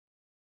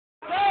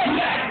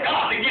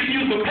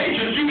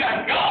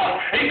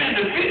amen,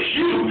 to fix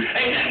you,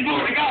 amen,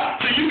 glory to God,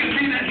 so you can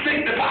be that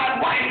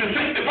sanctified wife and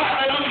sanctify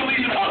that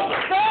unbelieving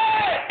husband.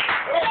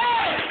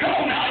 Come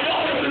on now,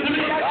 y'all listen to me.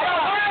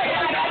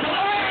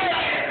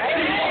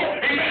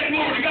 Amen,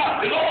 glory to God.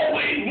 There's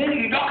always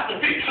wanting God to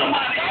fix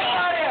somebody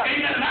else.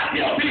 Amen, and I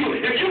tell people,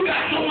 if you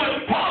got so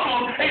much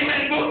problem,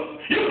 amen,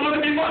 you can look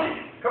at your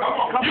money.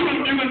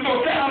 You can throw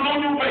down on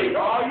your face.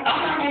 I'm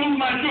not going to lose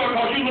my joy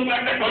because you look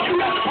like that, because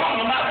you got the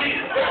problem, not me.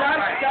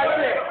 That's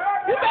it.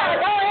 You better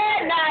go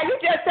ahead now.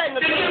 You just said the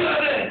truth. Go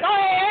ahead.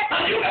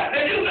 Now you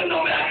can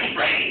know that I'm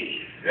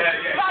strange.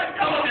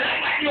 Come on,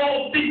 act like you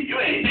all deep. You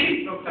ain't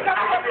deep. You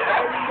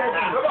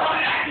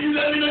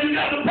let me know you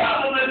got some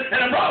problems,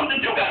 and the problem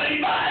that you got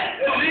ain't mine.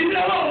 So leave me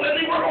alone. Let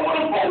me work on what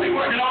I'm supposed to be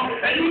working on,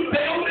 and you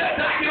stay over there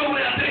till I get over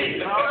there, please.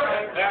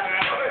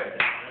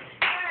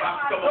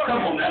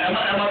 Come on now, am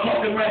I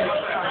talking right?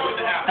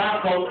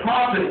 Now, because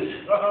prophets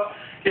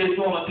is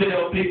going to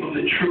tell people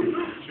the truth.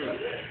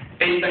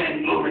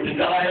 Amen, glory to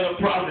God. I had a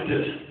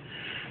prophetess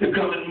that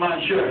come into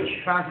my church.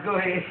 Pastor, go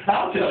ahead.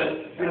 I'll tell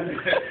it.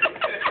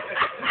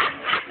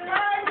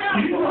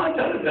 You know I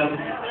tell it them.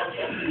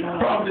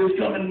 Prophetess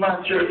come into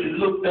my church and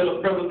looked at a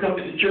brother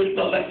coming to church,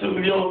 not like some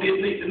of y'all did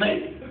late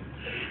tonight.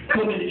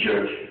 Come into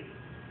church.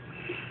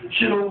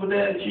 Sit over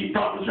there and she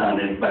prophesied,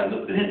 and everybody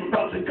looked at him and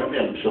prophesied, come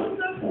here, son,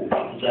 I won't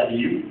prophesy to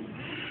you.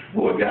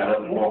 Boy got up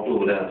and walked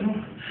over there to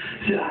him.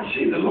 Said, I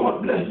see the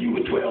Lord bless you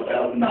with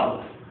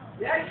 $12,000.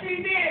 Yes,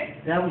 she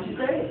did. That's what she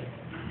said.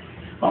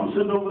 I'm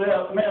sitting over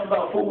there, man,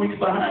 about 4 weeks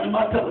behind in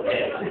my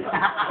telecast.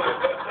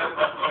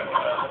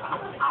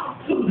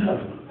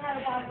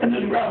 And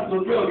this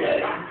rascal drug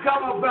addict.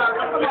 Come on, brother.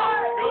 Come on.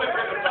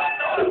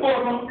 The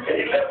boy,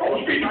 he left on the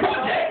street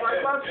project. A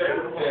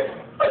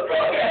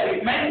drug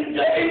addict, man.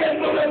 Amen.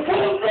 So that full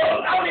of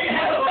drugs. I don't even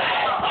have a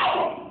bad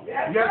problem.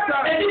 Yes, sir.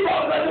 And he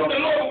thought that when the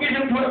Lord would give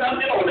him $12,000,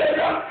 you know what that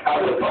guy,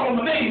 I would call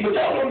him a name, but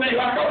y'all don't name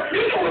I call.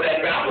 You know what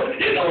that guy will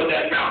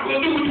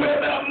do with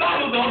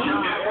 $12,000, don't you?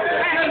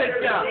 Kill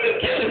itself.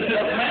 Kill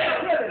himself, man.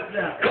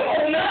 Come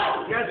on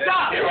now. Yes,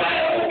 sir. Here I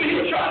am over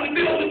here trying to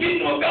build the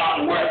kingdom of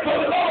God and work for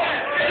the Lord.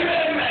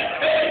 Amen, man.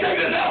 Hey, check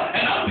this out.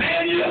 And I'm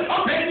paying you to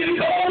come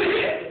over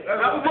here.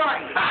 That's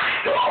right.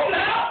 Come on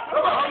now.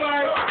 Come on. All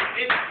right.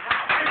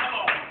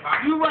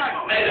 You right.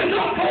 Hey, there's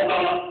no folk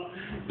on us.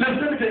 Listen,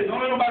 let me tell you,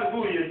 don't let nobody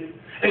fool you.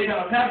 Hey,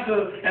 now,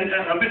 pastor and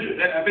a bishop,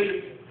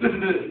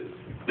 listen to this.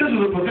 This is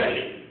a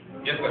profession.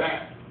 Yes,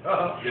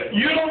 sir.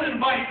 You don't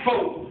invite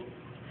folk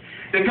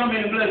to come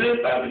in and bless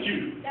everybody but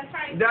you. That's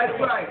right. That's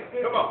right.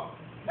 Come on.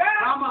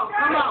 Come on.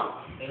 Come on.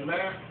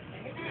 Amen.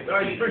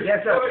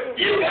 Yes, sir.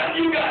 You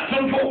got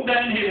some folk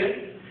down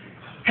here,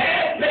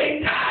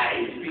 half-baked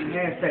tithes.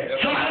 Yes, sir.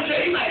 Somebody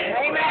say amen.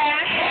 Amen.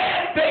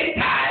 Half-baked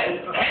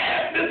tithes,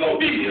 half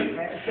disobedience.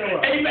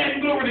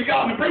 Amen. Glory to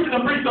God. The preacher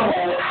will preach the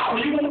whole hour.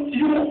 You want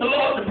the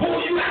Lord to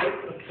pull you out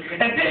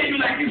and tell you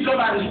like you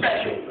somebody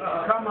special.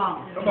 Come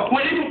on.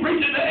 When he was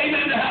preaching the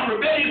amen to how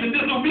rebellious and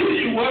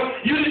disobedient you were,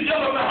 you didn't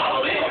jump up and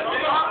holler in.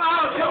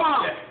 Come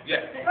on.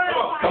 Yes.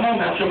 Come on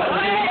now, somebody. Go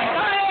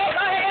ahead.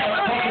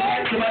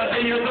 Somebody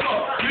say yes,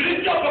 Lord. You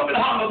didn't jump up and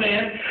holler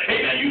then.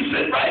 Amen. You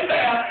sit right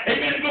there.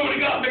 Amen. Glory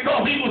to God,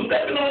 because he was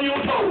stepping on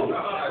your toes.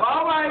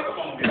 All right.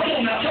 Come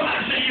on now,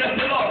 somebody say yes,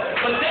 Lord.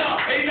 But now,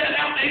 amen,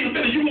 after he's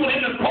finished, you want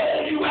him to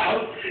call you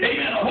out.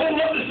 Amen. To hold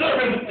up the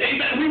service.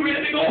 Amen. We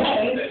ready to go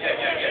home.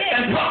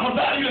 And prophesy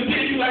to you and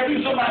tell you like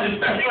you somebody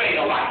special. You ain't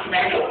a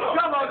watchman.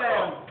 Come on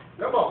now.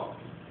 Come on.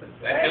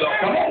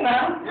 Come on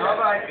now. All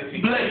right.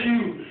 Bless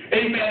you.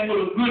 Amen.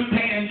 With a good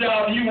paying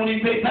job. You won't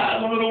even pay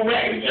tithes on a little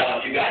raggedy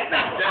job you got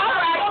now. All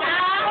right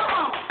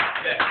now.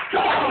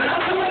 Come on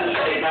now. Somebody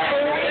say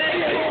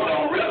amen. You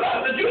don't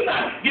realize that you're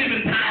not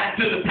giving tithes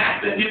to the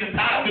pastor and giving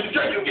tithes to the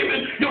church. You're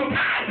giving your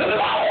tithes to the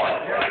Lord.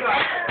 That's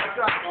right. That's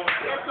right.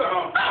 Yes, sir.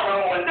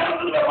 I went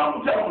down to the level. I'm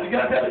going to tell them. You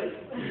got to tell it.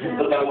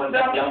 The level went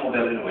down. I'm going to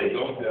tell it anyway.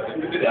 I'm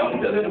going to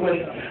tell it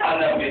anyway. I'll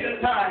never get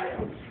that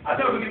time. I'll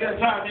never get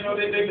that time. You know,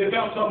 they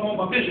found something on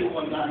my bishop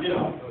one time, you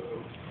know.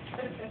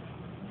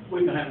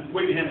 Wave your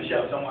hand and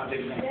shout. Someone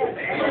take it.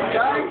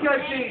 Thank you,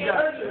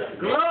 Jesus.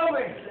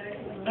 Glory.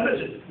 Now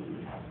listen.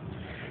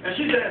 And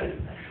she said,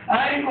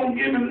 I ain't going to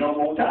give him no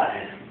more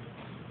time.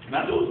 And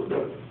I told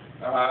her,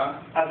 I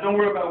said, don't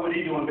worry about what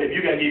he's doing, baby.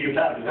 You got to give your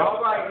time. All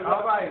right.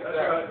 All right.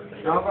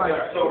 All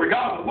right. So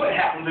regardless of what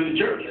happens in the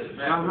church,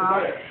 I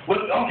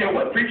don't care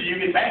what preacher you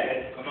get mad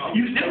at,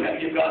 you still got to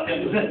give God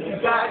 10%.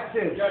 Got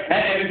to.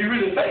 And if you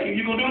really say it,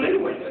 you're going to do it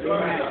anyway. You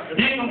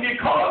ain't going to get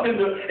caught up in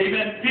the,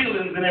 amen,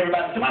 feelings and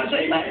everybody. Somebody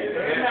say amen.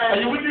 Are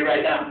you with me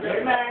right now?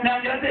 Amen.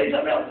 Now, can I tell you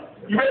something else?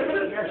 You ready for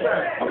this? Yes,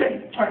 sir.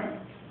 Okay, all right.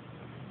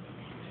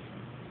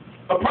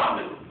 A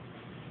prophet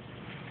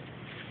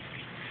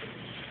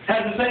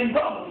has the same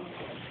problem.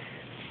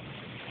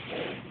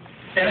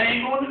 And I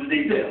ain't going into the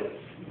details.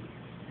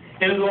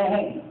 It'll go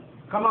home.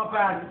 Come on,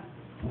 Pastor.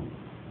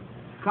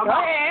 Come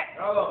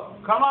on.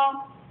 Come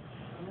on.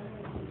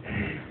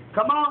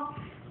 Come on.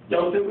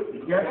 Y'all still with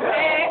me? Yes, sir.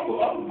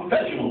 I'm a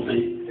professional,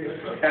 see?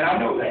 And I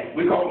know that.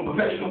 We call them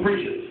professional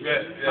preachers.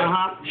 Yes.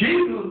 Uh-huh.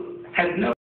 Jesus has never